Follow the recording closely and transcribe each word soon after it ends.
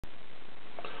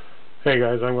Hey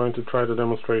guys, I'm going to try to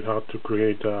demonstrate how to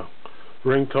create a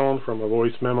ringtone from a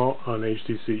voice memo on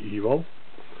HTC EVO.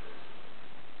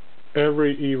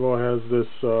 Every EVO has this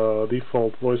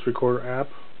default voice recorder app,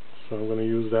 so I'm going to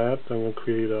use that. I'm going to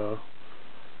create a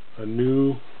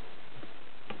new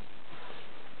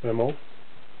memo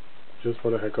just for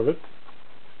the heck of it.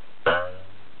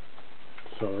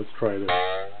 So let's try this.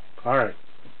 Alright,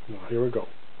 now here we go.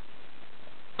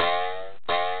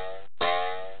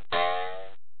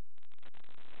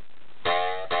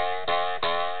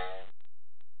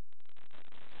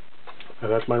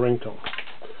 And that's my ringtone.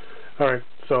 Alright,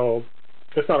 so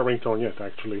it's not a ringtone yet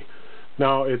actually.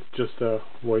 Now it's just a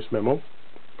voice memo.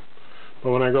 But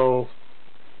when I go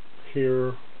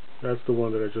here, that's the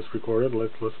one that I just recorded.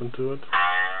 Let's listen to it.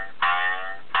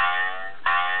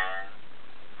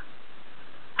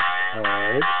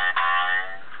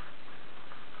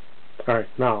 Alright,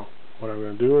 now what I'm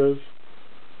going to do is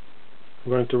I'm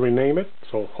going to rename it.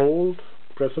 So hold,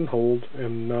 press and hold,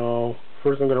 and now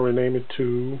first I'm going to rename it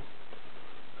to,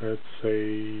 let's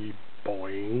say,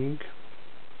 Boing.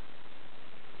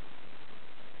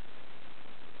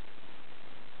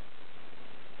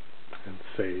 And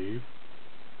save.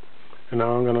 And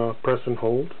now I'm going to press and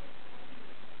hold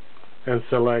and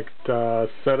select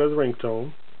set as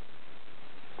ringtone.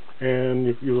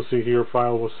 And you will see here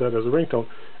file was set as a ringtone.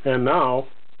 And now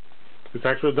it's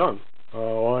actually done.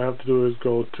 All I have to do is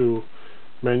go to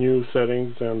menu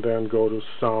settings and then go to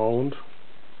sound.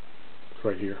 It's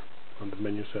right here on the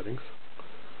menu settings.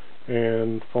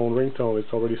 And phone ringtone,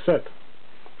 it's already set.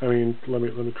 I mean, let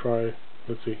me try.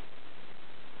 Let's see.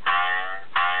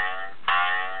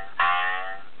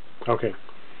 Okay.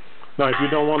 Now, if you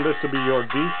don't want this to be your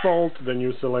default, then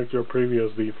you select your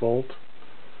previous default.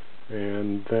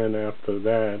 And then after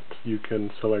that you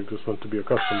can select this one to be a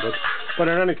custom. But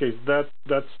in any case, that's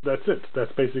it.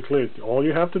 That's basically it. All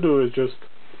you have to do is just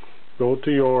go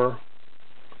to your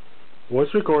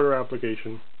voice recorder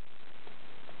application,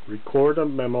 record a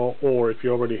memo, or if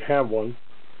you already have one,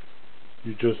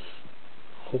 you just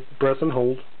press and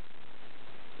hold,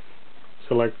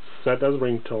 select set as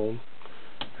ringtone,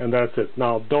 and that's it.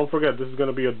 Now, don't forget, this is going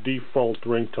to be a default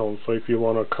ringtone, so if you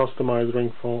want to customize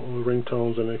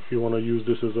ringtones, and if you want to use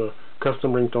this as a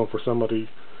custom ringtone for somebody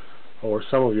or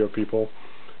some of your people,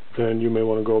 then you may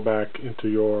want to go back into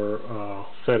your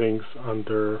settings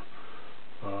under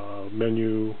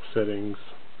menu settings,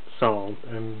 sound,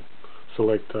 and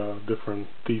select a different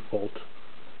default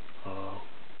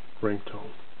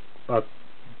ringtone. But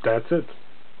that's it.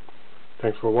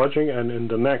 Thanks for watching, and in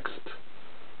the next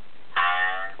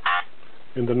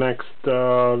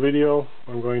video,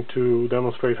 I'm going to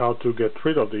demonstrate how to get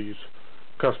rid of these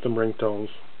custom ringtones.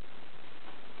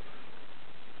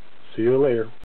 See you later.